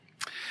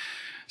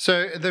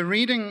So the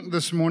reading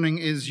this morning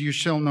is "You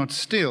shall not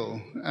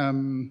steal."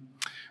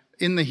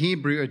 In the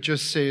Hebrew, it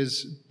just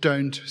says,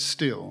 "Don't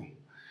steal."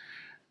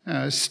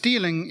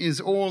 Stealing is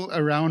all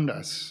around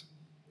us.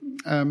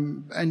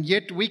 And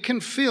yet we can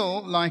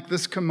feel like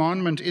this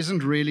commandment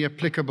isn't really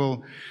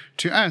applicable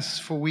to us,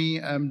 for we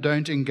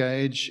don't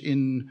engage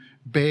in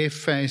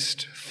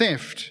barefaced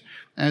theft,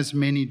 as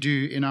many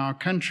do in our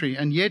country.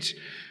 And yet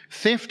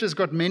theft has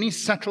got many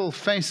subtle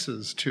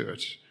faces to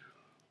it.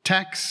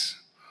 Tax,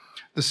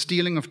 the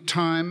stealing of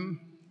time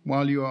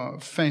while you are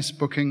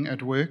Facebooking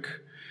at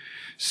work,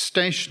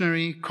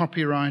 stationery,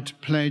 copyright,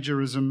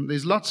 plagiarism.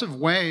 There's lots of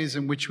ways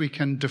in which we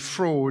can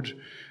defraud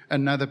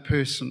another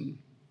person.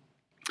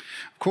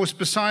 Of course,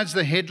 besides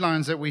the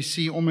headlines that we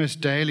see almost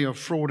daily of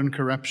fraud and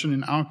corruption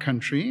in our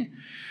country,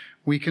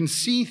 we can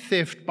see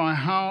theft by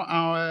how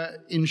our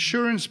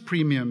insurance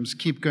premiums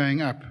keep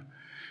going up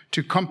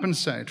to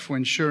compensate for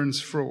insurance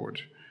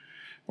fraud,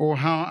 or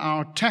how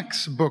our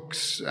tax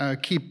books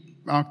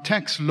our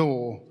tax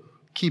law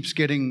keeps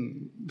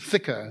getting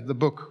thicker, the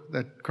book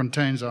that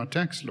contains our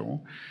tax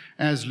law,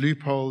 as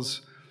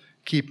loopholes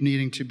keep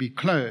needing to be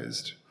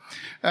closed.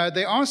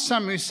 There are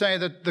some who say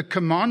that the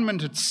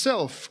commandment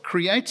itself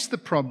creates the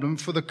problem,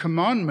 for the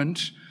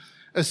commandment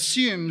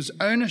assumes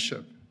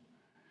ownership.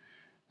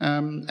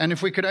 And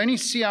if we could only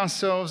see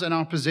ourselves and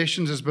our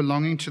possessions as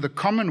belonging to the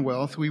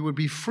commonwealth, we would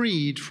be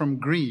freed from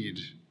greed.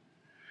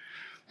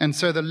 And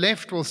so the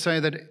left will say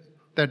that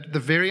the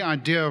very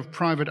idea of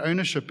private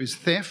ownership is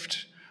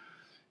theft.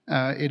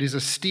 It is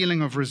a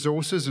stealing of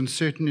resources, and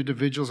certain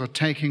individuals are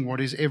taking what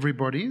is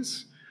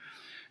everybody's.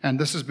 And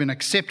this has been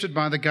accepted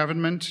by the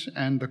government,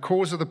 and the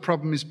cause of the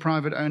problem is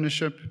private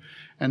ownership.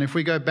 And if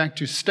we go back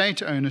to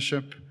state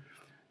ownership,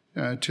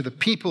 to the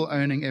people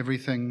owning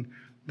everything,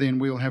 then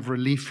we'll have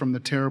relief from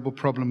the terrible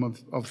problem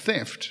of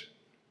theft.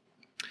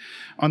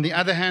 On the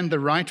other hand, the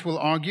right will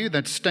argue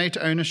that state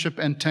ownership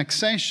and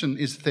taxation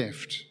is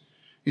theft,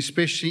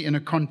 especially in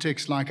a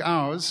context like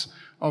ours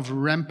of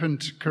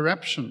rampant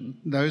corruption.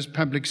 Those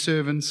public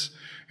servants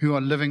who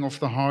are living off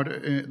the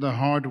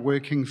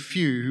hard-working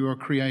few who are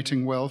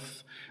creating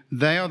wealth,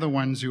 they are the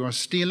ones who are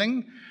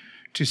stealing,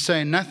 to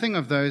say nothing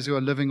of those who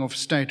are living off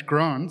state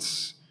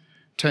grants,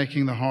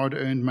 taking the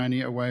hard-earned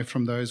money away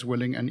from those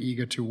willing and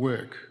eager to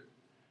work.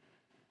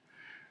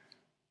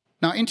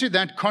 Now, into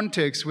that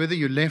context, whether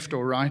you're left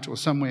or right or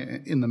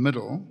somewhere in the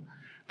middle,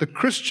 the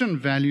Christian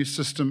value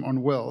system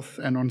on wealth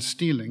and on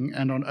stealing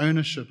and on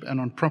ownership and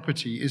on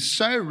property is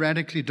so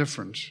radically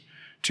different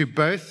to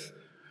both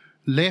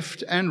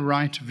left and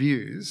right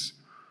views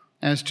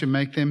as to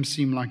make them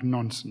seem like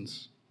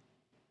nonsense.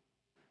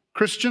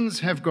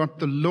 Christians have got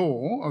the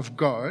law of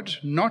God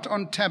not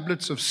on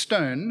tablets of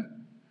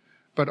stone,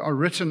 but are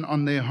written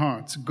on their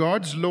hearts.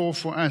 God's law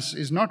for us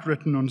is not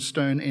written on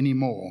stone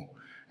anymore,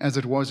 as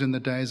it was in the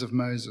days of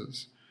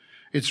Moses.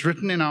 It's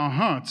written in our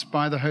hearts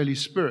by the Holy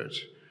Spirit.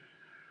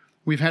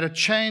 We've had a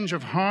change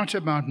of heart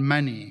about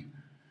money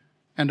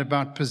and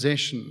about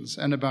possessions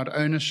and about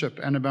ownership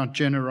and about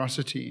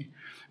generosity,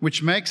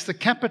 which makes the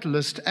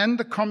capitalist and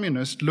the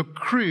communist look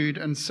crude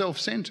and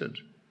self-centered,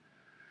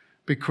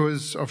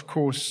 because, of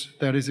course,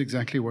 that is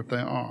exactly what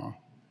they are.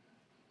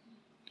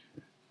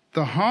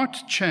 The heart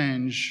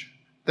change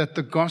that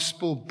the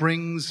gospel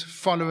brings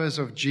followers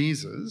of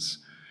Jesus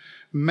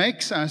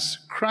makes us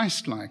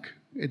Christ-like.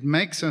 It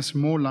makes us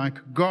more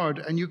like God,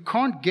 and you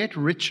can't get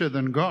richer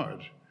than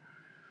God.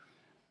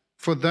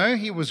 For though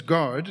he was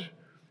God,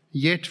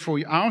 yet for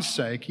our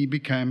sake he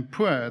became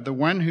poor. The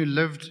one who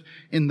lived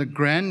in the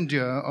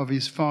grandeur of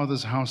his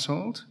father's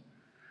household,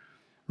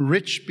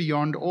 rich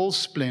beyond all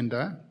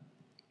splendor,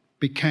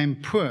 became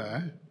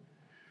poor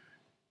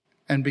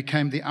and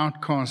became the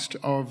outcast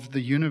of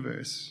the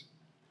universe.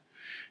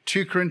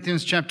 2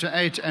 Corinthians chapter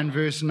 8 and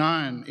verse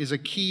 9 is a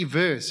key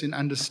verse in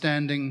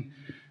understanding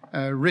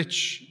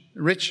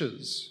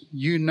riches.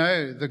 You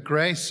know the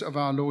grace of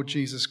our Lord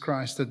Jesus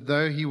Christ, that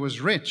though he was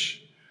rich,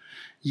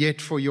 yet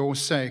for your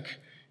sake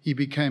he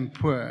became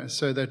poor,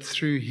 so that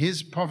through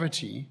his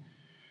poverty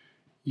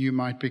you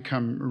might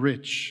become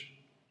rich.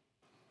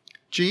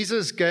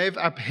 Jesus gave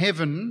up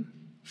heaven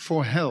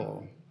for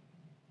hell.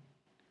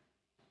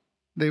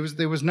 There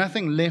was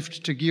nothing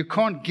left to give. You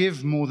can't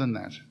give more than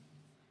that.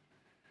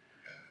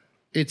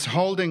 It's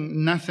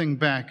holding nothing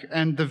back.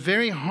 And the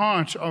very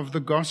heart of the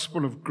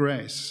gospel of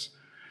grace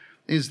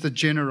is the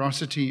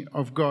generosity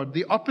of God.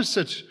 The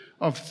opposite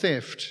of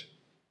theft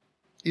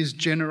is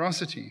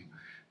generosity.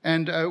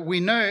 And we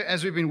know,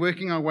 as we've been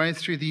working our way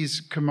through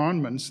these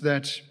commandments,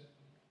 that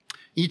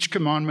each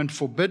commandment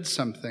forbids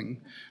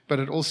something, but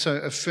it also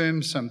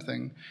affirms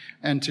something.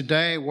 And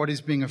today, what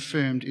is being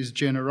affirmed is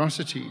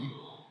generosity.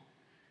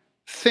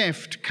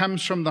 Theft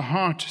comes from the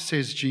heart,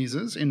 says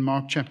Jesus in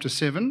Mark chapter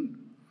 7.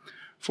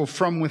 For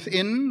from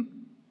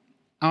within,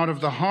 out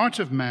of the heart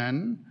of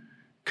man,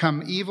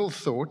 come evil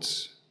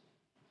thoughts,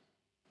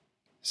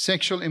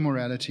 sexual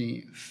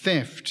immorality,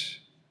 theft,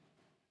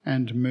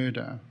 and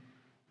murder.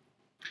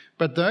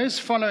 But those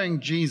following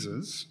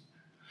Jesus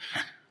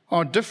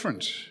are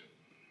different.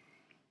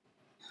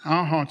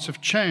 Our hearts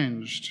have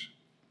changed.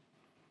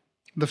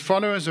 The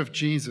followers of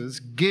Jesus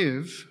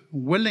give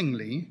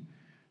willingly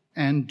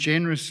and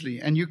generously.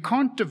 And you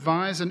can't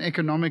devise an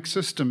economic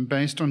system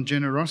based on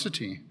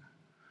generosity.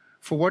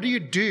 For what do you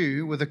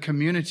do with a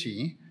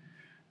community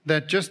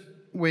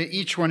where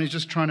each one is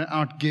just trying to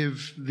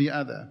outgive the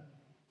other?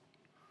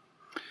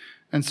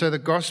 And so the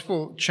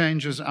gospel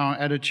changes our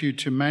attitude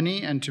to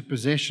money and to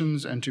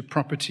possessions and to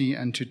property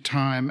and to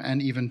time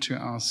and even to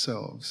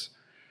ourselves.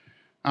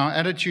 Our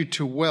attitude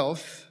to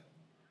wealth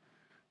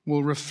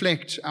will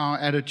reflect our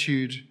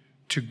attitude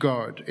to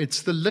God.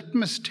 It's the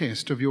litmus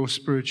test of your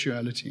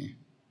spirituality.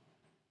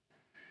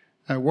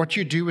 What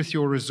you do with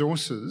your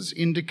resources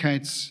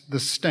indicates the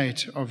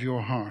state of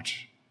your heart.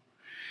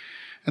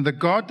 And the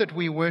God that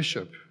we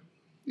worship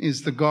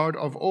is the God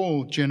of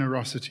all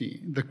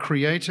generosity, the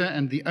creator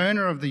and the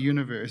owner of the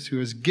universe, who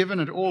has given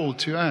it all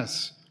to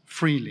us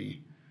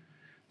freely.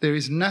 There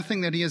is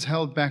nothing that he has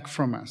held back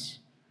from us.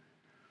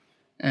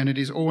 And it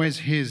is always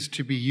his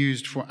to be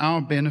used for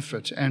our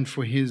benefit and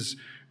for his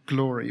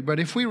glory. But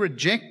if we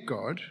reject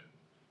God,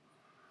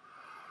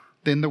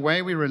 then the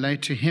way we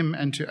relate to him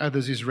and to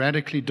others is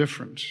radically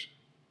different.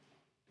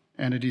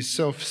 And it is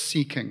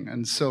self-seeking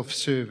and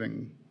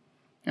self-serving.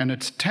 And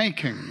it's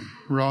taking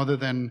rather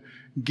than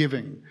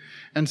giving.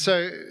 And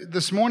so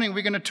this morning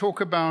we're going to talk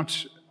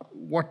about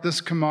what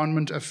this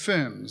commandment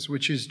affirms,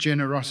 which is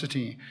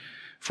generosity.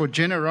 For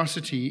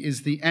generosity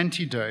is the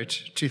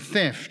antidote to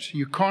theft.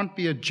 You can't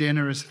be a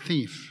generous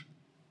thief.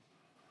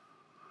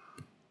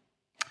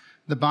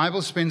 The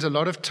Bible spends a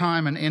lot of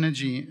time and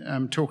energy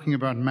talking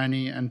about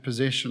money and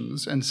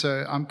possessions. And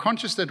so I'm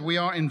conscious that we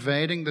are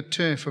invading the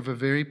turf of a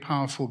very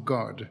powerful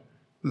God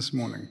this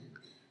morning,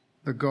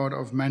 the God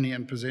of money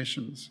and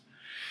possessions,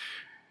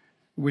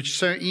 which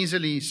so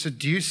easily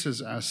seduces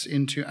us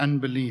into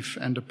unbelief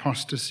and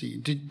apostasy.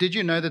 Did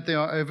you know that there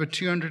are over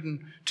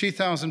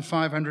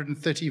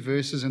 2,530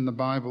 verses in the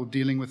Bible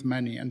dealing with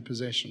money and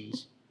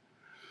possessions?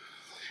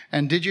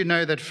 And did you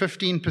know that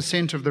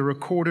 15% of the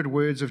recorded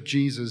words of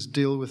Jesus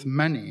deal with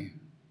money?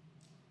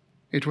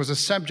 It was a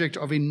subject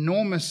of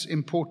enormous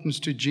importance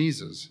to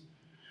Jesus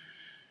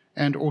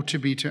and ought to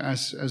be to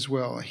us as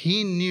well.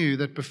 He knew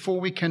that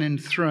before we can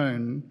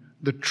enthrone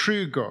the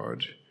true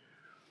God,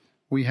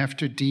 we have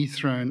to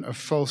dethrone a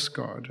false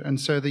god. And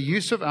so the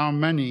use of our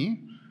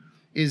money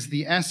is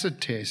the acid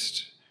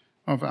test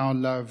of our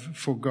love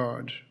for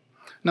God.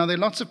 Now, there are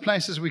lots of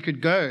places we could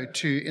go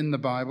to in the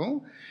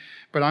Bible,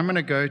 but I'm going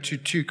to go to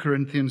 2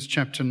 Corinthians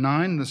chapter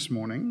 9 this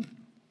morning,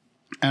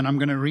 and I'm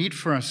going to read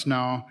for us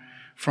now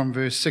from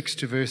verse 6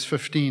 to verse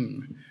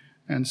 15.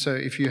 And so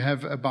if you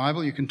have a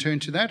Bible, you can turn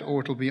to that, or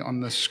it'll be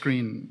on the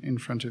screen in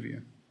front of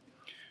you.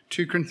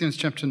 2 Corinthians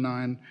chapter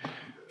 9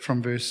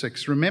 from verse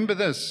 6. Remember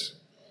this: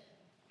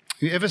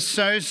 whoever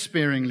sows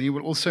sparingly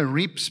will also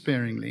reap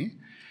sparingly,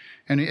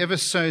 and whoever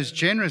sows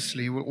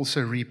generously will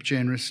also reap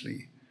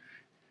generously.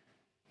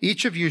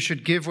 Each of you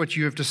should give what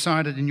you have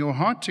decided in your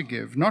heart to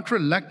give, not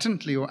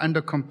reluctantly or under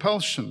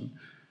compulsion,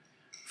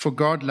 for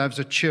God loves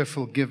a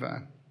cheerful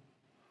giver.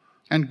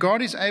 And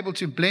God is able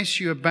to bless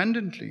you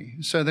abundantly,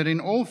 so that in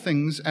all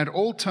things, at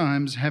all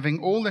times, having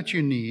all that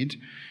you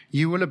need,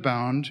 you will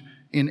abound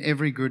in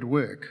every good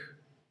work.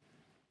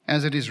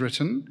 As it is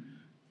written,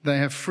 they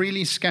have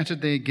freely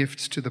scattered their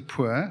gifts to the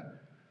poor.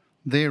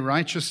 Their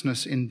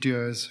righteousness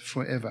endures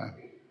forever.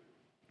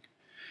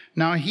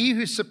 Now he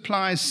who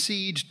supplies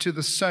seed to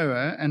the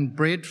sower and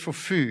bread for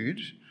food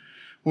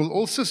will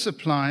also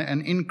supply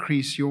and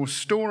increase your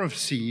store of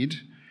seed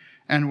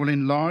and will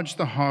enlarge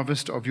the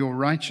harvest of your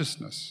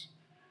righteousness.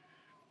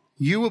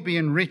 You will be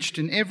enriched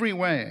in every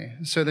way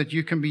so that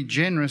you can be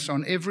generous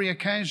on every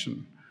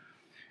occasion.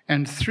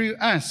 And through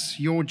us,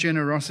 your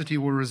generosity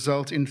will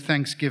result in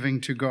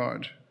thanksgiving to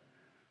God.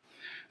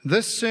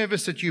 This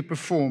service that you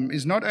perform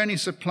is not only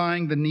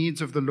supplying the needs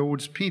of the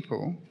Lord's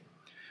people,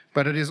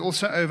 but it is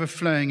also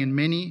overflowing in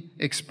many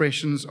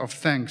expressions of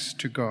thanks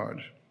to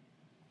God.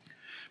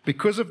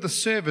 Because of the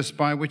service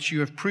by which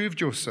you have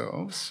proved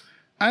yourselves,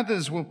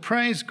 others will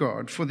praise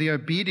God for the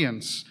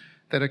obedience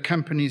that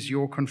accompanies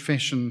your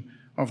confession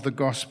of the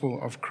gospel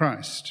of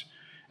Christ,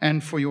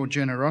 and for your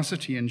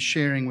generosity in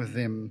sharing with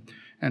them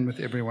and with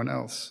everyone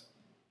else.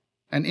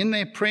 And in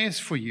their prayers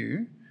for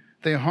you,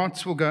 their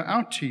hearts will go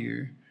out to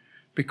you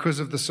because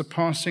of the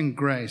surpassing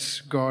grace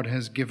God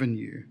has given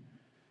you.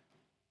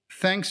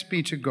 Thanks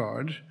be to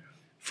God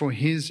for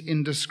his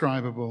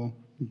indescribable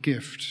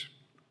gift.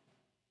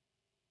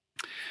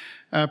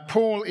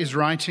 Paul is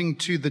writing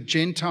to the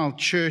Gentile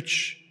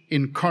church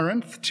in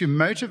Corinth to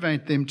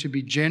motivate them to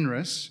be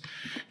generous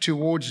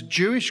towards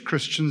Jewish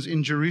Christians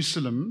in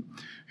Jerusalem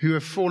who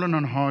have fallen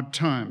on hard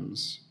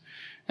times.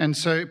 And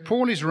so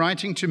Paul is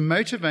writing to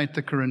motivate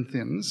the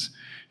Corinthians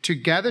to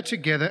gather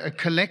together a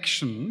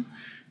collection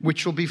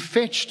which will be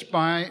fetched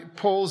by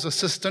Paul's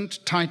assistant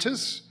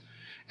Titus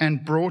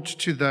and brought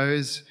to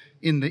those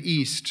in the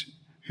East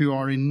who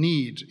are in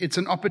need. It's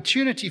an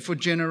opportunity for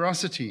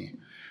generosity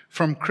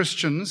from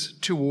Christians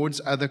towards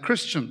other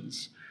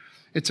Christians.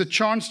 It's a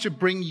chance to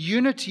bring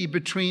unity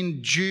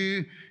between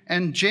Jew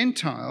and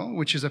Gentile,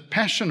 which is a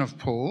passion of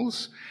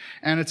Paul's,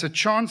 and it's a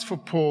chance for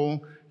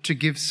Paul to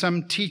give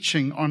some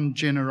teaching on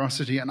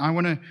generosity. And I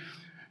want to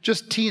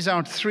just tease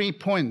out 3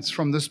 points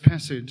from this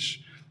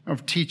passage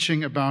of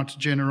teaching about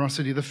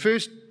generosity. The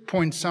first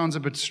point sounds a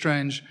bit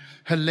strange: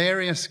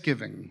 hilarious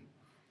giving,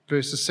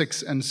 verses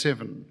 6 and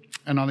 7.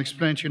 And I'll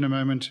explain to you in a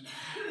moment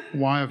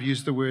why I've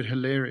used the word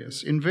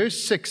hilarious. In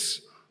verse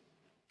 6,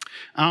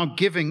 our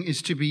giving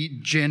is to be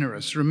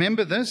generous.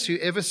 Remember this: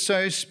 whoever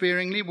sows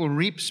sparingly will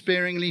reap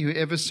sparingly.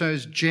 Whoever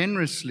sows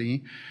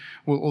generously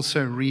will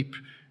also reap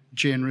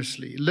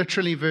generously.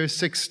 Literally, verse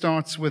 6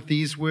 starts with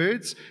these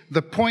words: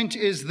 the point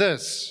is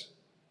this,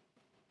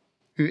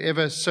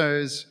 whoever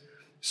sows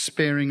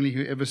sparingly,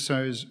 whoever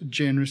sows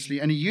generously.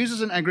 And he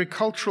uses an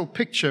agricultural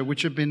picture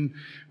which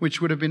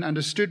would have been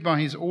understood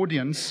by his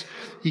audience.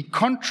 He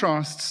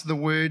contrasts the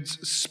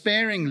words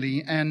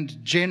sparingly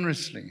and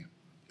generously.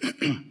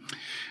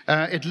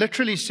 It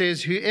literally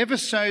says, whoever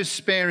sows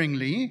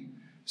sparingly,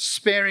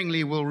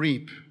 sparingly will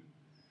reap.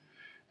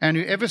 And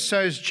whoever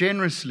sows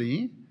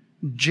generously,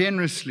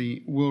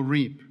 generously will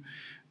reap.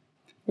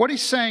 What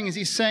he's saying is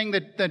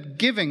that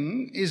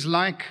giving is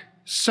like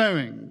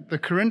sowing. The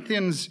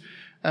Corinthians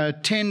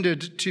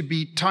tended to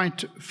be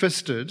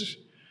tight-fisted,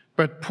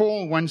 but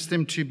Paul wants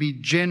them to be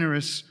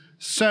generous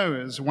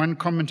sowers. One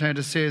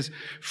commentator says,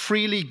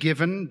 freely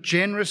given,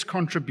 generous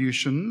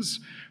contributions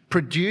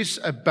produce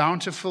a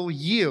bountiful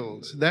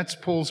yield. That's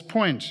Paul's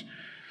point.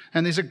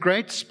 And there's a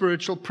great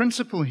spiritual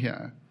principle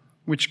here,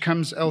 which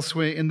comes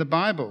elsewhere in the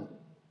Bible.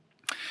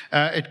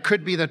 It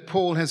could be that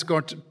Paul has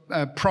got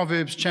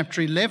Proverbs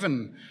chapter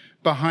 11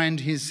 behind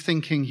his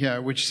thinking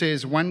here, which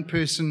says one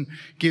person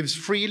gives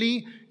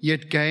freely,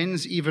 yet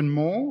gains even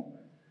more.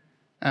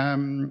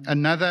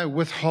 Another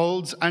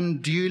withholds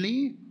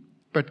unduly,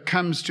 but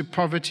comes to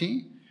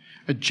poverty.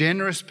 A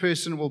generous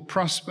person will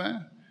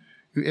prosper.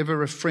 Whoever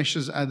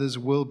refreshes others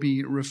will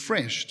be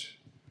refreshed.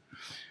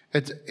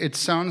 It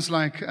sounds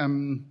like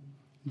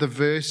the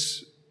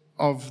verse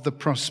of the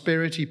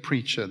prosperity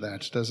preacher,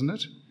 that, doesn't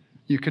it?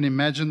 You can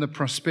imagine the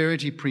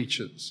prosperity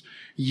preachers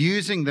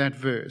using that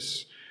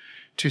verse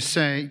to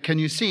say, can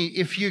you see,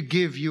 if you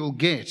give, you'll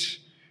get.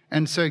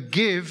 And so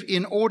give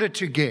in order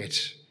to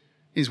get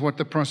is what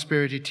the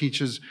prosperity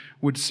teachers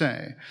would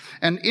say.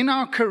 And in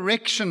our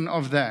correction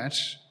of that,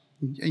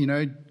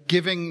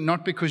 giving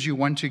not because you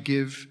want to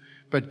give,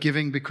 but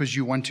giving because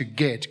you want to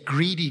get,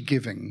 greedy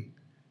giving,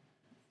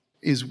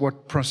 is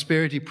what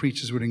prosperity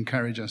preachers would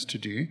encourage us to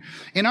do.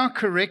 In our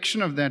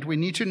correction of that, we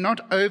need to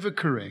not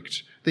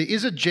overcorrect. There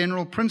is a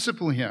general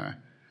principle here.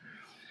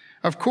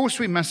 Of course,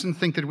 we mustn't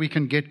think that we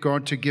can get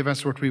God to give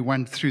us what we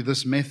want through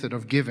this method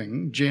of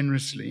giving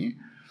generously.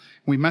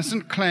 We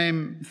mustn't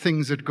claim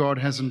things that God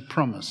hasn't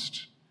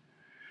promised.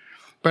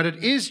 But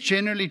it is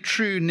generally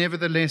true,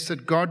 nevertheless,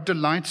 that God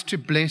delights to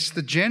bless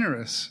the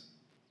generous.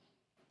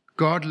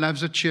 God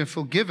loves a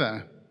cheerful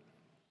giver.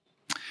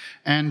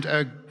 And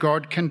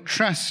God can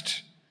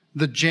trust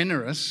the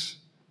generous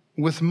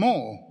with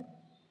more.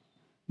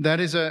 That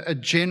is a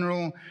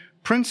general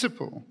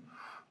principle.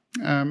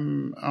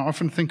 I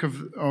often think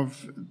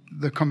of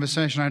the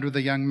conversation I had with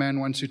a young man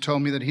once who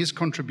told me that his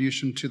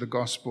contribution to the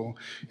gospel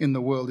in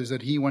the world is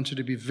that he wanted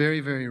to be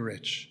very, very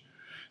rich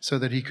so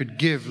that he could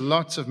give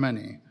lots of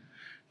money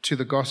to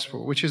the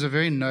gospel, which is a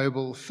very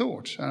noble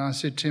thought. And I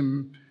said to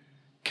him,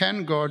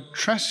 can God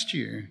trust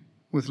you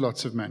with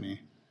lots of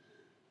money?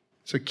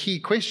 It's a key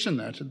question,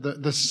 that.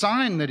 The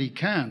sign that he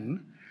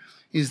can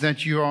is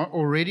that you are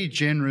already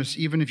generous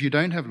even if you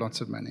don't have lots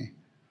of money.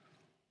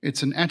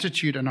 It's an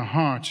attitude and a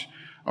heart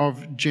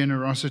of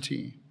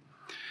generosity.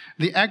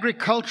 The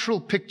agricultural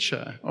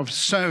picture of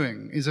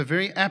sowing is a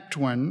very apt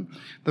one.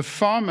 The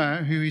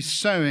farmer who is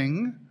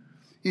sowing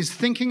is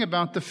thinking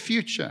about the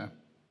future.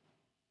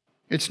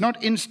 It's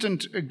not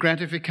instant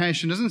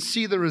gratification, doesn't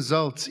see the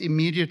results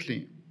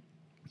immediately.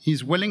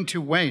 He's willing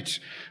to wait,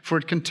 for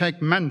it can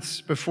take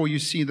months before you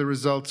see the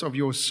results of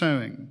your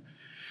sowing.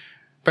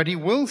 But he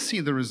will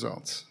see the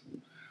results.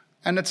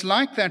 And it's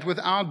like that with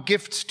our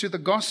gifts to the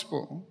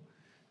gospel.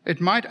 It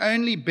might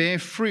only bear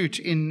fruit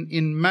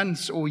in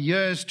months or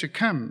years to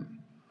come.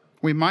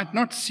 We might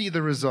not see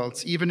the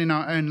results even in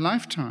our own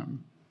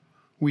lifetime.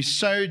 We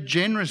sow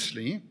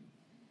generously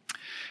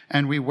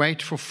and we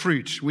wait for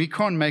fruit. We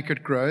can't make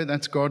it grow.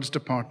 That's God's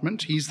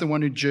department. He's the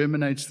one who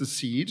germinates the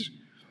seed.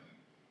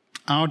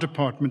 Our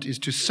department is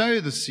to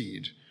sow the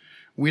seed.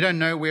 We don't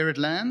know where it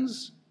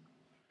lands.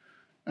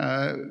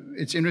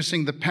 It's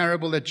interesting, the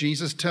parable that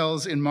Jesus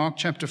tells in Mark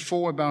chapter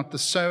 4 about the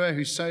sower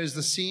who sows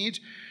the seed.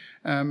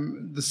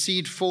 The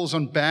seed falls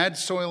on bad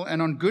soil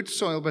and on good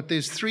soil, but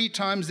there's 3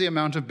 times the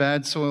amount of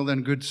bad soil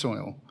than good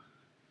soil.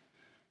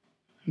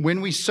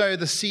 When we sow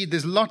the seed,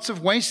 there's lots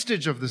of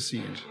wastage of the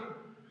seed.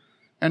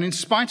 And in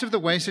spite of the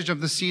wastage of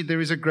the seed, there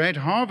is a great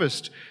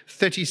harvest,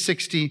 30,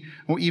 60,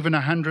 or even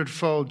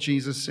 100-fold,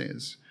 Jesus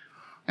says.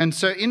 And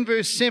so in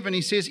verse 7,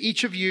 he says,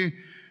 each of you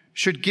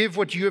should give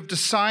what you have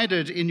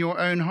decided in your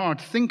own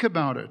heart. Think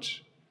about it.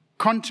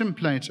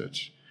 Contemplate it.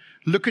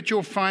 Look at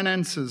your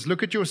finances,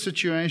 look at your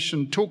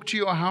situation, talk to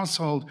your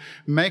household,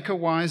 make a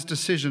wise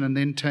decision, and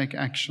then take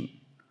action.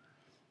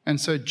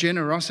 And so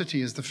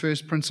generosity is the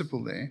first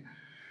principle there.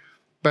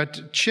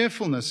 But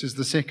cheerfulness is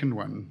the second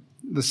one.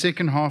 The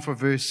second half of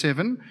verse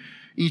 7,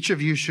 each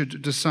of you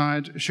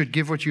should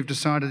give what you've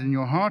decided in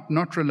your heart,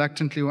 not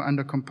reluctantly or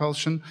under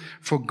compulsion,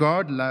 for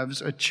God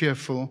loves a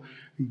cheerful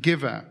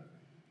giver.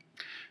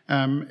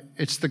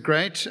 It's the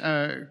great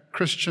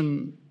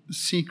Christian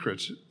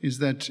secret, is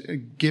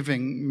that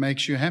giving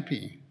makes you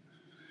happy.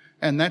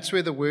 And that's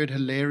where the word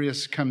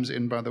hilarious comes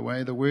in, by the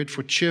way. The word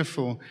for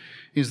cheerful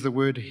is the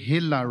word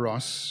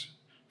hilaros,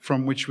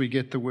 from which we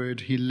get the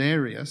word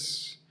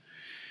hilarious.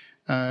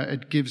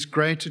 It gives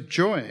great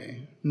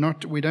joy.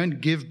 We don't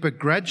give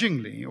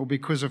begrudgingly or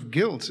because of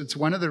guilt. It's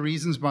one of the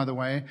reasons, by the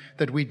way,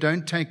 that we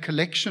don't take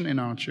collection in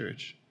our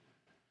church.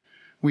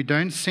 We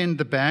don't send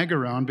the bag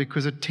around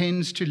because it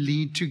tends to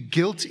lead to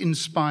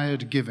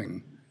guilt-inspired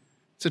giving.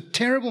 It's a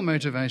terrible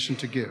motivation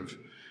to give.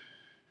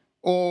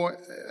 Or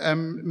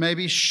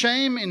maybe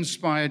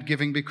shame-inspired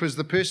giving because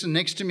the person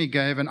next to me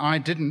gave and I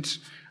didn't.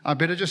 I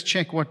better just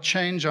check what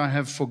change I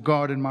have for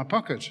God in my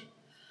pocket.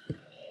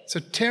 It's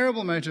a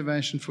terrible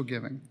motivation for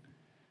giving.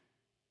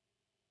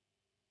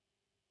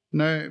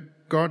 No,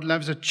 God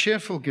loves a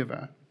cheerful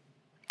giver.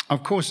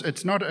 Of course,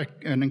 it's not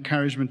an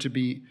encouragement to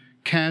be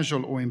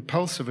casual or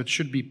impulsive. It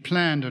should be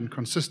planned and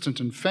consistent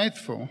and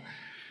faithful.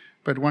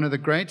 But one of the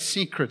great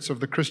secrets of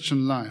the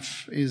Christian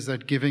life is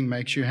that giving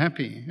makes you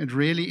happy. It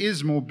really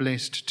is more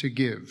blessed to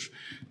give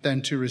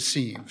than to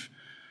receive,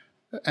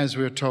 as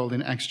we're told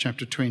in Acts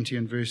chapter 20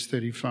 and verse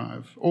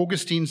 35.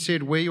 Augustine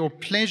said, where your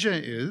pleasure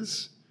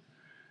is,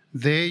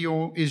 there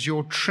is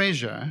your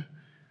treasure,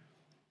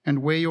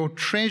 and where your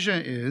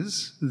treasure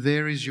is,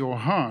 there is your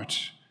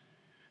heart,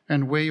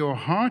 and where your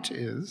heart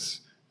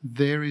is,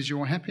 there is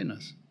your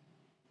happiness.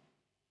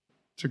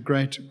 It's a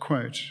great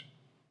quote.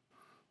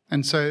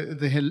 And so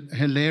the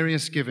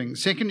hilarious giving.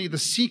 Secondly, the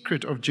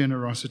secret of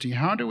generosity.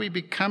 How do we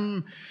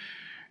become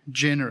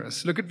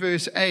generous? Look at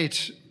verse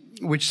 8,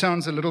 which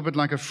sounds a little bit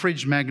like a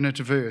fridge magnet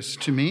verse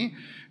to me.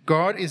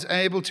 God is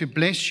able to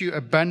bless you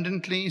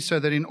abundantly so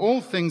that in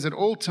all things at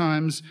all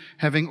times,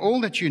 having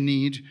all that you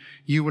need,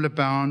 you will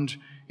abound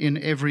in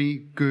every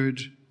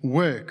good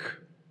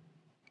work.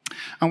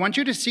 I want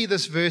you to see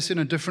this verse in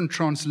a different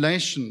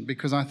translation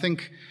because I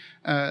think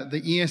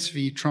the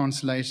ESV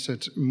translates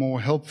it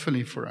more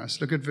helpfully for us.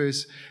 Look at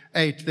verse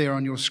 8 there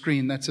on your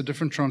screen. That's a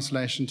different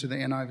translation to the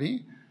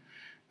NIV.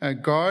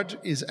 God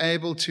is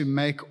able to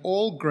make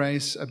all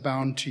grace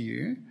abound to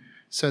you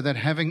so that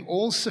having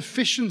all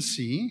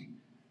sufficiency,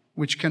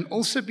 which can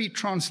also be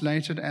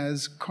translated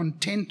as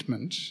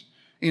contentment,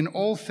 in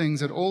all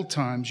things at all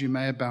times you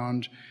may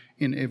abound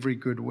in every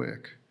good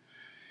work.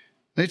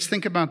 Let's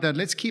think about that.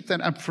 Let's keep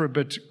that up for a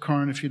bit,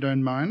 Corin, if you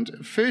don't mind.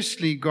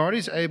 Firstly, God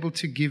is able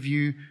to give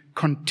you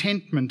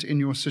contentment in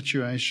your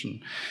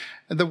situation.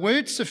 The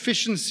word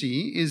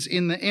sufficiency is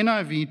in the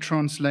NIV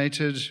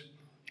translated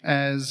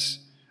as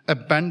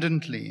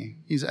abundantly.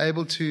 He's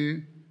able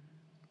to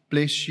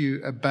bless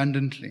you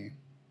abundantly.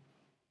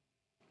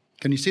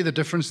 Can you see the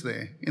difference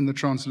there in the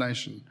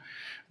translation?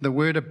 The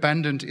word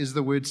abundant is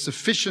the word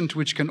sufficient,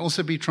 which can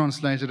also be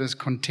translated as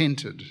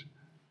contented.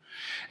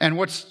 And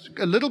what's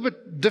a little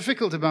bit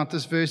difficult about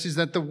this verse is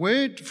that the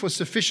word for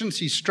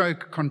sufficiency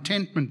 /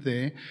 contentment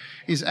there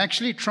is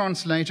actually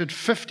translated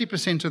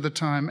 50% of the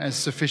time as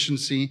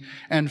sufficiency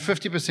and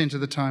 50%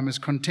 of the time as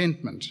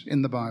contentment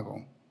in the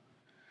Bible.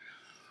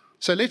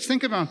 So let's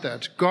think about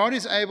that. God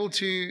is able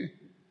to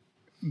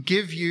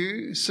give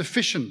you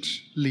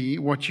sufficiently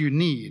what you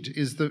need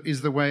is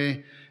the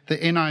way the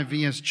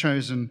NIV has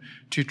chosen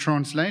to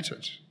translate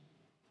it.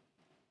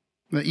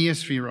 The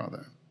ESV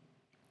rather.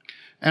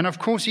 And of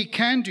course he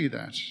can do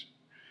that.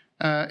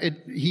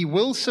 He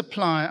will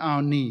supply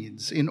our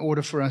needs in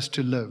order for us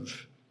to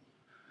live.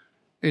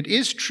 It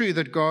is true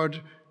that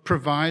God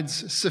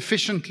provides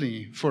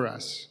sufficiently for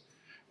us.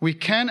 We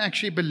can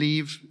actually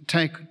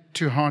take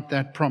to heart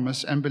that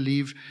promise and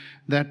believe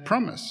that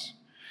promise.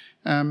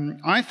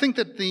 I think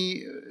that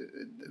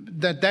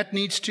that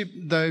needs to,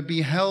 though,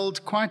 be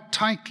held quite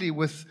tightly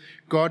with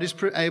God is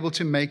able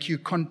to make you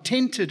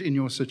contented in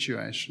your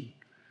situation.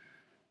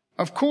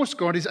 Of course,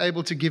 God is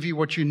able to give you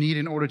what you need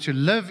in order to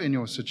live in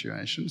your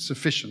situation,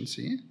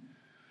 sufficiency.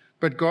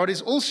 But God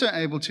is also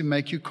able to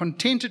make you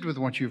contented with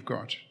what you've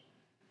got.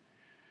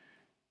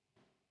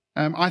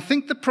 I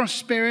think the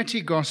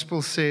prosperity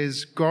gospel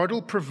says God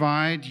will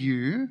provide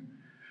you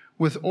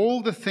with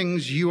all the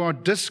things you are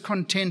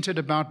discontented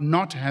about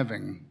not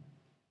having.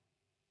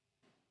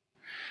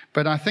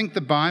 But I think the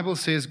Bible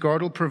says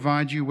God will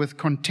provide you with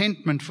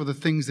contentment for the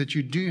things that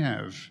you do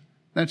have.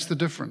 That's the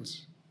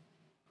difference.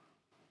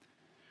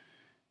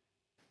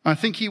 I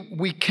think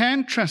we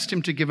can trust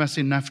him to give us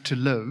enough to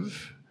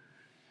live,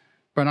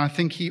 but I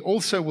think he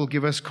also will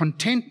give us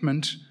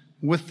contentment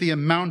with the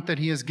amount that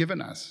he has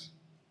given us.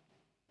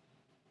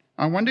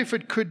 I wonder if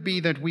it could be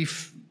that we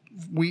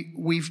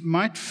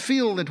might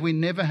feel that we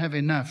never have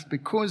enough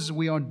because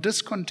we are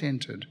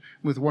discontented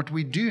with what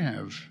we do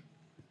have.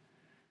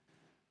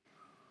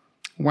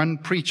 One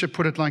preacher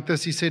put it like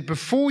this. He said,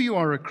 before you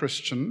are a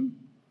Christian,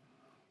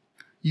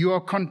 you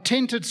are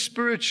contented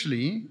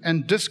spiritually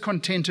and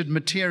discontented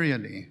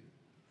materially.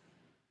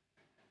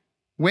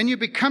 When you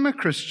become a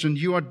Christian,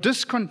 you are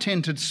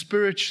discontented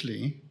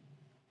spiritually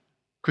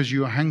because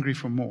you are hungry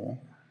for more,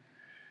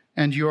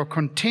 and you are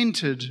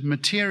contented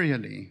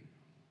materially.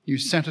 You're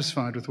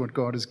satisfied with what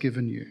God has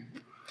given you.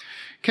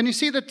 Can you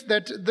see that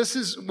this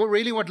is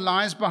really what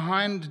lies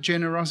behind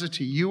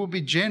generosity? You will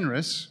be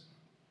generous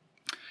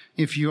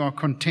if you are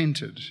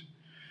contented.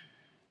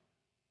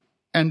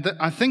 And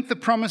I think the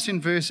promise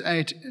in verse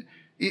 8,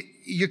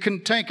 you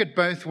can take it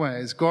both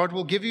ways. God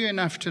will give you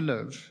enough to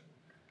live.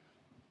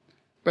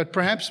 But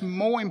perhaps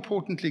more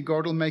importantly,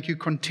 God will make you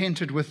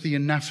contented with the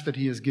enough that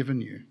He has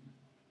given you,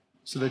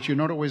 so that you're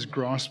not always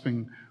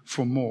grasping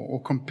for more or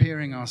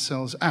comparing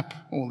ourselves up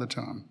all the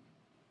time.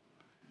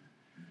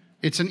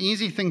 It's an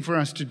easy thing for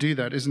us to do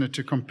that, isn't it,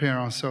 to compare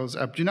ourselves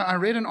up. You know, I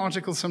read an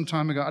article some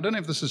time ago. I don't know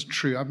if this is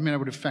true. I've been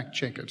able to fact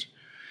check it.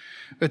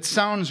 It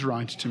sounds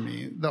right to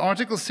me. The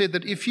article said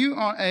that if you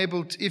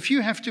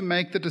have to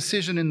make the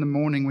decision in the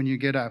morning when you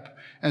get up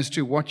as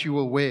to what you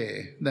will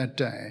wear that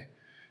day,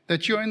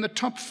 that you're in the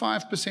top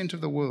 5% of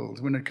the world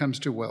when it comes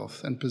to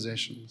wealth and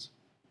possessions.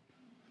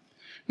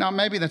 Now,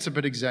 maybe that's a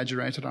bit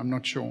exaggerated. I'm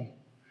not sure.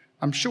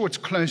 I'm sure it's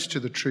close to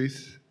the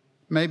truth.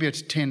 Maybe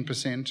it's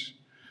 10%.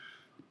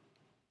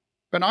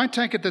 But I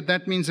take it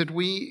that means that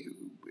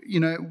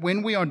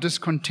when we are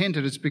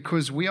discontented, it's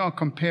because we are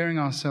comparing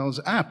ourselves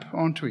up,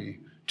 aren't we,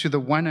 to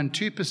the 1% and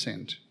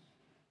 2%,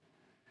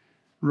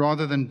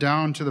 rather than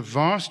down to the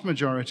vast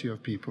majority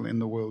of people in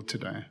the world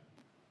today.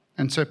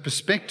 And so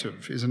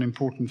perspective is an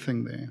important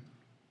thing there.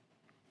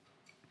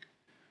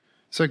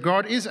 So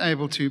God is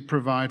able to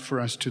provide for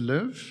us to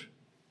live.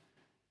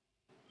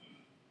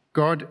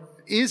 God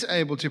is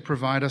able to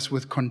provide us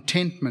with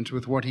contentment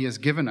with what He has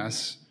given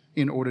us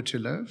in order to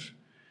live.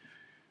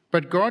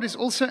 But God is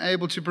also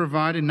able to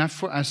provide enough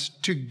for us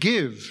to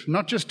give,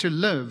 not just to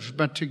live,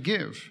 but to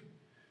give.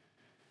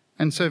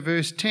 And so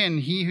verse 10,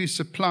 He who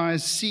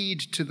supplies seed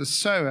to the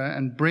sower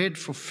and bread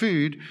for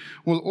food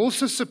will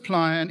also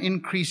supply and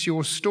increase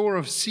your store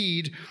of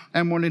seed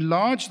and will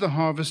enlarge the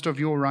harvest of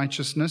your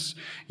righteousness.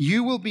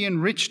 You will be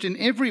enriched in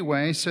every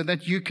way so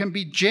that you can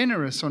be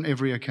generous on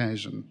every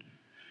occasion.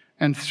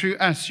 And through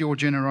us, your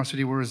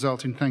generosity will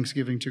result in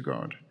thanksgiving to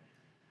God.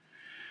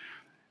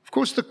 Of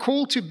course, the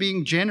call to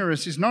being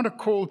generous is not a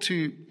call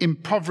to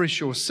impoverish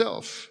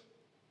yourself.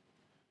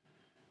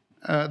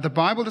 The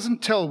Bible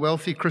doesn't tell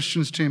wealthy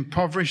Christians to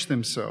impoverish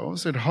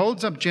themselves. It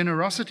holds up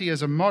generosity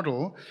as a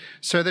model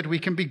so that we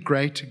can be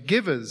great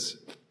givers.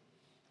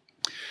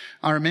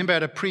 I remember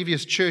at a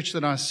previous church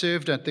that I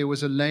served at, there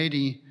was a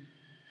lady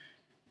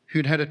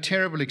who'd had a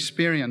terrible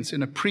experience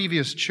in a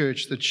previous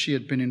church that she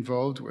had been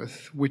involved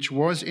with, which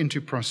was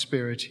into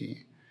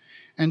prosperity.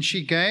 And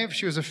she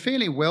was a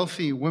fairly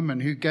wealthy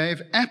woman who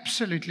gave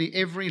absolutely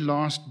every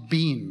last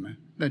bean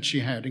that she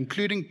had,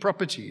 including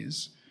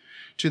properties,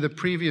 to the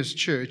previous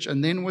church,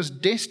 and then was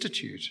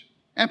destitute,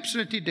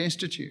 absolutely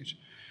destitute.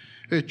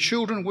 Her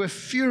children were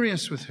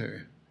furious with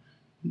her,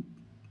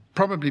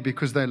 probably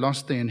because they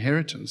lost their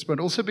inheritance, but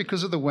also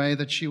because of the way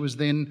that she was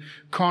then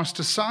cast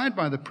aside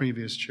by the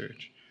previous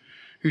church,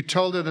 who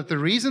told her that the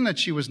reason that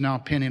she was now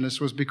penniless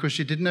was because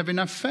she didn't have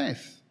enough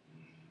faith.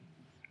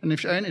 And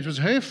it was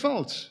her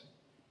fault.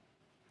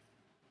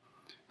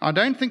 I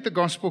don't think the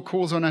gospel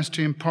calls on us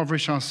to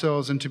impoverish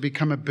ourselves and to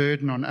become a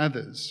burden on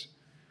others.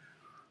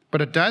 But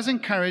it does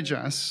encourage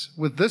us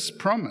with this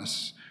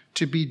promise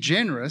to be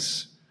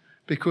generous,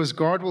 because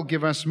God will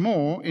give us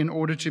more in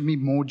order to be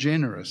more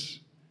generous.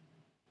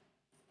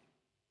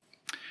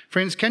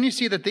 Friends, can you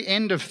see that the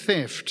end of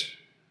theft,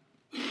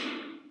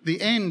 the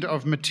end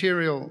of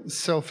material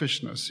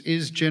selfishness,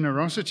 is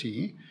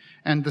generosity,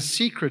 and the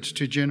secret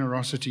to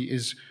generosity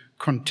is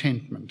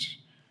contentment?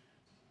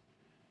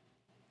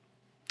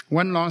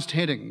 One last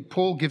heading.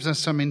 Paul gives us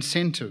some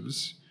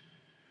incentives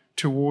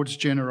towards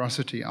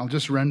generosity. I'll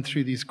just run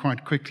through these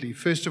quite quickly.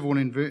 First of all,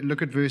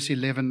 look at verse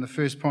 11, the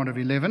first part of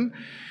 11.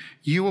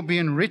 You will be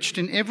enriched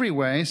in every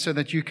way so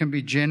that you can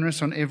be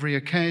generous on every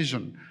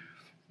occasion.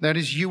 That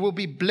is, you will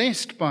be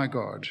blessed by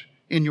God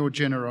in your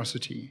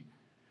generosity.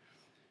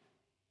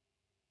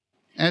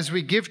 As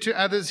we give to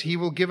others, He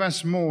will give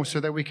us more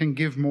so that we can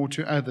give more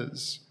to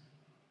others.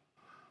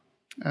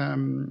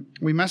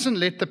 We mustn't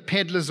let the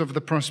peddlers of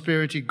the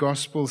prosperity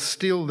gospel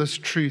steal this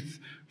truth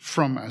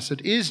from us.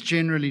 It is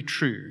generally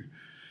true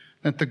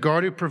that the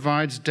God who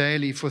provides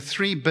daily for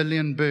 3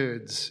 billion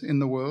birds in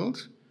the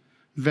world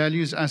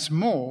values us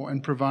more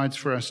and provides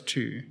for us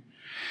too.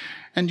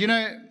 And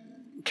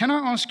can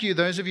I ask you,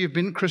 those of you who've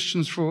been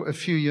Christians for a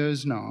few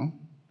years now,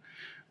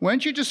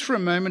 won't you just for a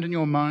moment in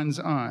your mind's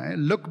eye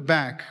look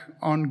back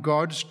on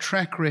God's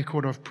track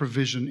record of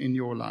provision in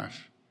your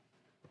life?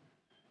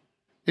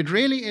 It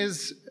really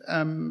is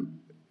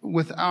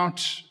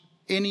without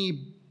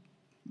any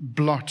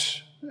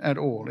blot at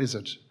all,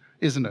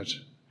 isn't it?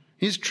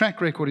 His track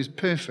record is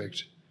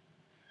perfect.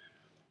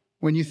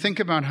 When you think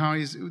about how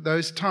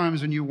those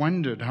times when you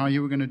wondered how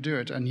you were going to do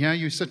it, and here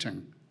you're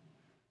sitting,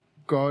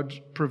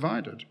 God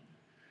provided.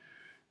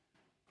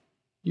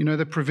 You know,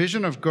 the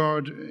provision of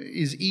God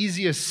is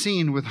easier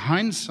seen with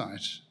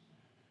hindsight.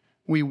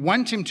 We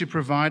want him to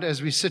provide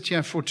as we sit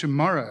here for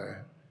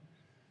tomorrow,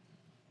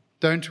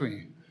 don't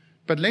we?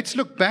 But let's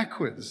look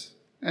backwards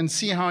and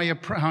see how he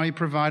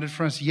provided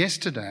for us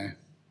yesterday.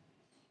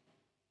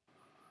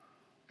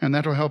 And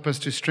that will help us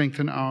to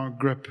strengthen our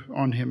grip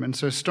on him. And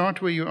so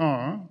start where you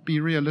are, be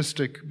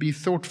realistic, be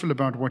thoughtful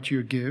about what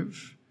you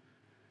give,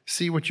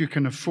 see what you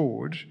can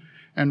afford,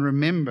 and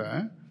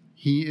remember,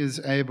 he is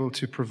able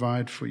to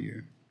provide for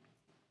you.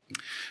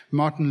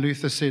 Martin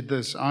Luther said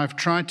this, "I've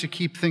tried to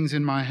keep things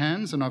in my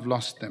hands and I've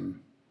lost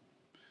them.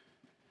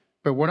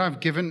 But what I've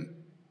given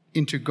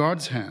into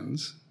God's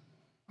hands,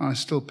 I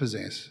still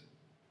possess."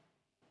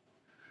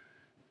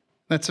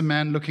 That's a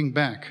man looking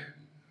back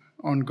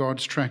on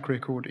God's track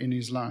record in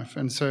his life.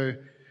 And so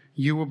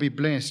you will be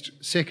blessed.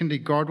 Secondly,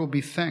 God will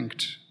be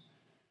thanked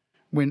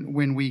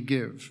when we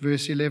give.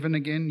 Verse 11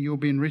 again, you'll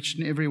be enriched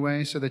in every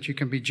way so that you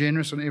can be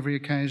generous on every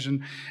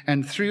occasion.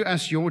 And through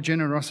us, your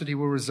generosity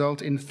will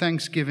result in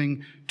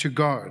thanksgiving to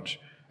God.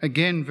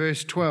 Again,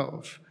 verse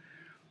 12.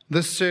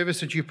 This service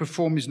that you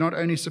perform is not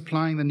only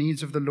supplying the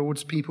needs of the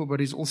Lord's people,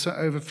 but is also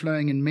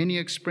overflowing in many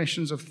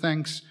expressions of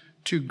thanks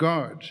to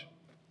God.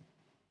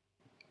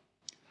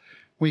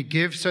 We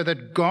give so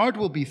that God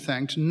will be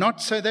thanked,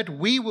 not so that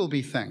we will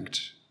be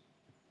thanked.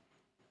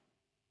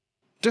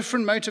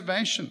 Different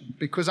motivation,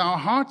 because our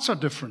hearts are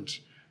different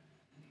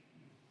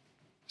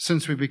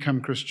since we become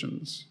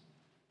Christians.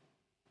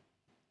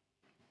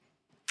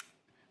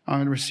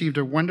 I received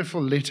a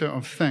wonderful letter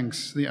of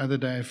thanks the other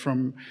day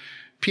from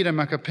Peter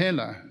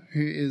Makapela,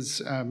 who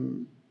is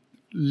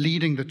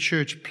leading the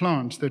church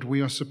plant that we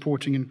are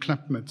supporting in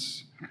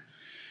Klapmuts.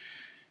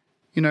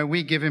 You know,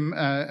 we give him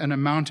an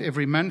amount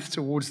every month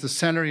towards the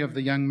salary of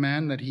the young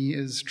man that he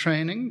is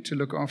training to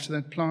look after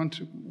that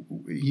plant.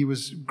 He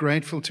was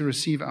grateful to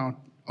receive our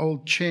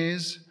old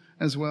chairs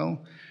as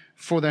well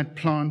for that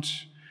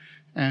plant.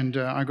 And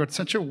I got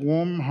such a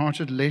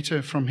warm-hearted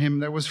letter from him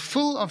that was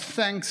full of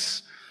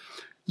thanks,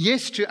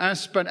 yes, to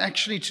us, but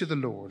actually to the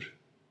Lord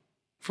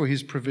for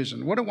his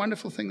provision. What a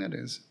wonderful thing that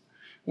is.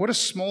 What a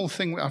small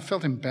thing. I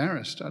felt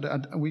embarrassed.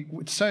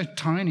 It's so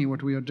tiny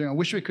what we are doing. I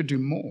wish we could do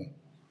more.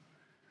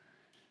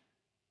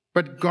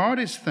 But God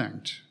is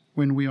thanked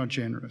when we are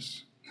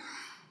generous.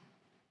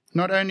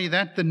 Not only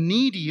that, the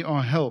needy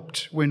are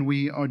helped when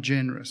we are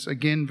generous.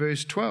 Again,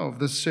 verse 12,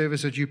 this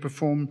service that you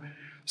perform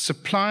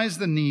supplies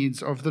the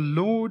needs of the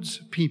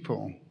Lord's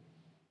people.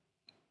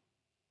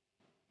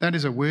 That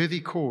is a worthy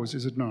cause,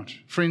 is it not?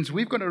 Friends,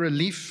 we've got a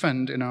relief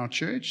fund in our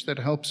church that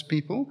helps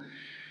people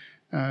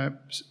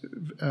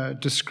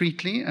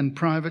discreetly and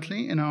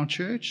privately in our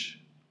church.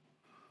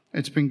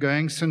 It's been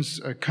going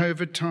since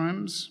COVID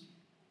times.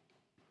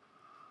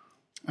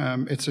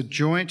 It's a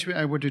joy to be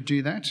able to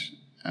do that.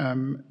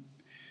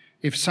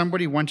 If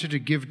somebody wanted to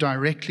give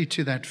directly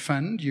to that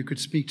fund, you could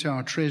speak to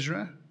our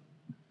treasurer.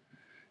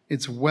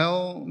 It's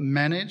well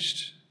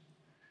managed.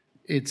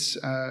 It's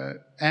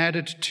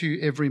added to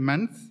every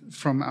month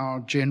from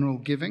our general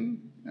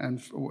giving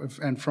and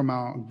from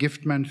our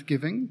gift month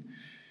giving.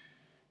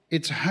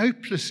 It's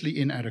hopelessly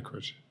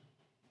inadequate.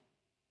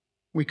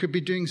 We could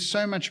be doing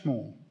so much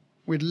more.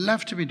 We'd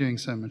love to be doing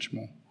so much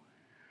more.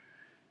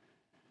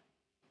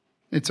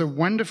 It's a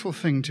wonderful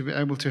thing to be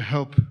able to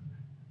help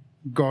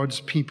God's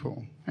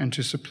people and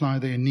to supply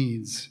their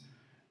needs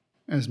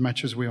as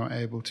much as we are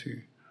able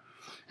to.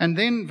 And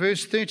then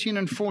verse 13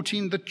 and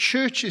 14, the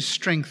church is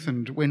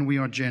strengthened when we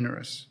are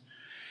generous.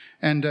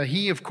 And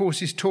he, of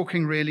course, is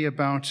talking really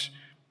about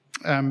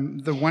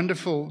the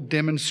wonderful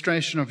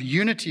demonstration of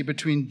unity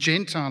between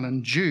Gentile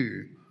and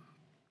Jew,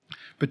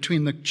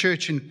 between the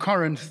church in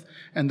Corinth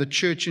and the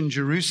church in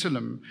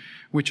Jerusalem,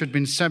 which had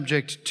been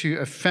subject to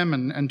a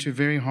famine and to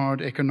very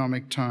hard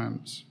economic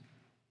times.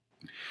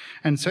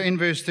 And so in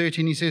verse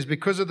 13 he says,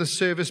 because of the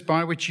service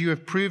by which you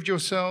have proved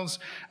yourselves,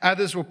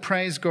 others will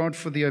praise God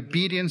for the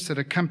obedience that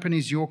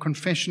accompanies your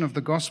confession of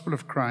the gospel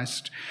of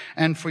Christ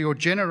and for your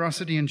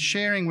generosity in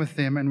sharing with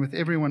them and with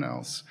everyone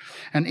else.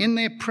 And in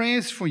their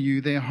prayers for you,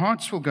 their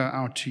hearts will go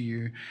out to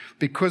you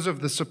because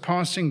of the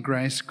surpassing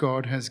grace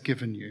God has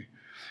given you.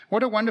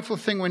 What a wonderful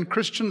thing when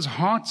Christians'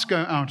 hearts go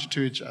out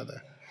to each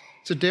other.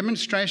 It's a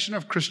demonstration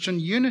of Christian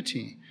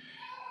unity,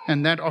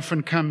 and that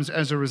often comes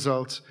as a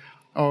result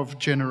of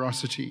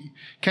generosity.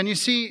 Can you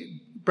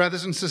see,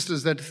 brothers and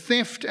sisters, that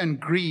theft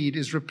and greed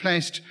is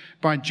replaced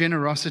by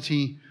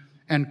generosity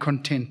and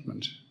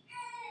contentment?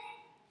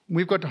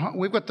 We've got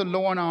the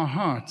law in our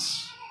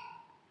hearts,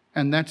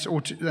 and that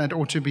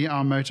ought to be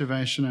our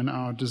motivation and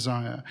our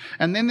desire.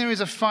 And then there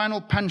is a final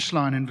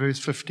punchline in verse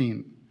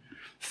 15.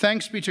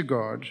 Thanks be to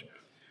God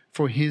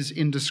for his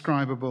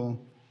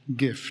indescribable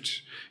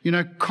gift. You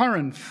know,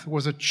 Corinth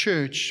was a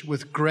church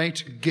with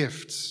great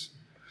gifts.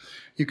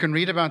 You can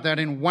read about that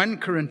in 1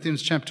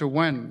 Corinthians chapter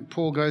 1.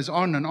 Paul goes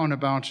on and on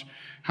about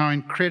how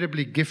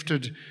incredibly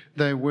gifted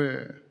they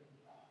were.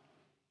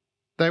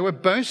 They were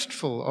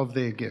boastful of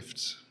their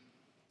gifts.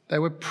 They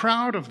were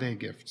proud of their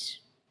gifts.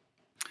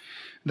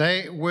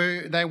 They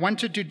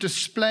wanted to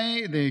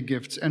display their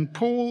gifts, and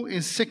Paul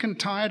is sick and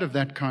tired of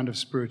that kind of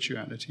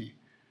spirituality.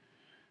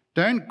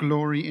 Don't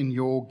glory in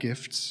your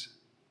gifts,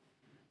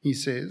 he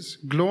says.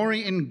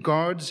 Glory in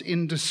God's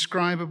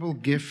indescribable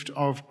gift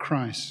of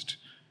Christ.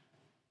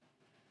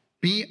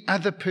 Be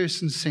other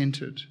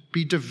person-centered.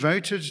 Be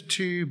devoted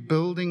to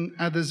building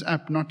others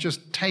up, not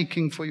just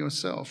taking for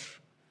yourself.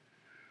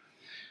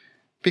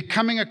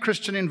 Becoming a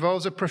Christian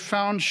involves a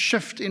profound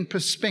shift in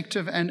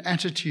perspective and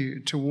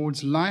attitude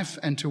towards life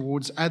and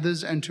towards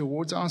others and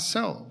towards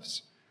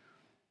ourselves.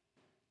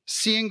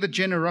 Seeing the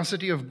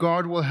generosity of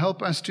God will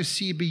help us to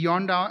see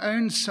beyond our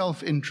own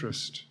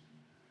self-interest.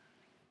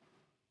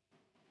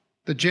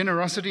 The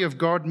generosity of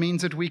God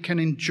means that we can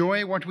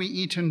enjoy what we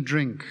eat and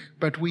drink,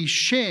 but we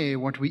share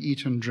what we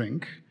eat and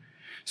drink,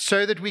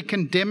 so that we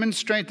can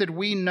demonstrate that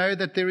we know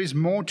that there is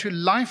more to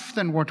life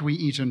than what we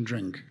eat and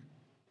drink.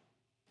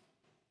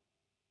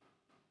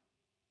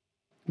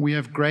 We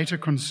have greater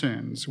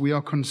concerns. We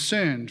are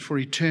concerned for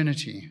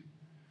eternity.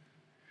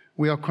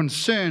 We are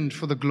concerned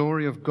for the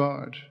glory of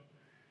God.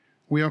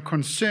 We are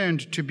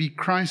concerned to be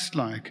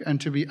Christ-like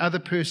and to be other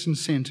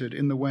person-centered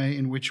in the way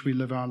in which we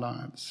live our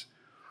lives.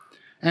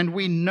 And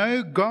we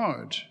know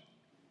God,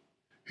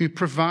 who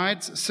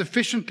provides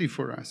sufficiently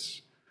for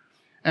us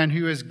and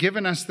who has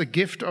given us the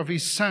gift of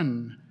his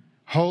Son,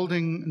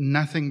 holding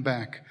nothing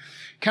back.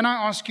 Can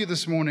I ask you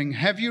this morning,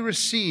 have you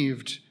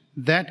received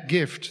that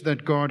gift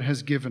that God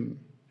has given?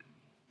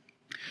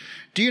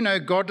 Do you know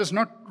God does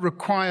not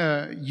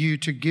require you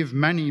to give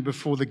money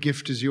before the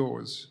gift is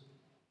yours?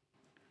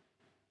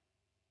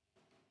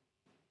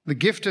 The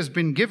gift has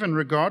been given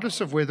regardless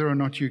of whether or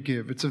not you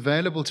give. It's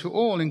available to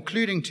all,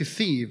 including to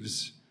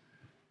thieves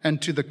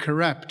and to the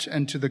corrupt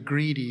and to the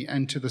greedy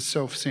and to the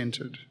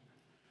self-centered.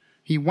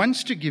 He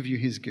wants to give you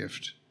his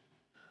gift,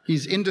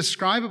 his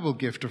indescribable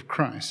gift of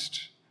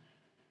Christ,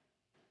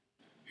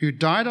 who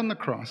died on the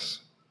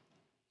cross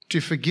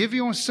to forgive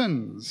your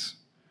sins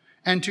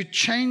and to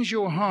change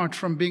your heart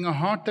from being a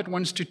heart that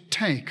wants to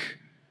take,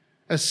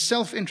 a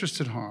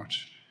self-interested heart,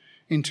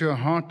 into a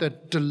heart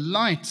that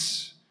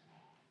delights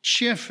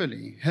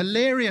cheerfully,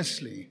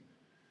 hilariously,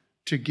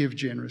 to give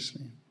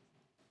generously.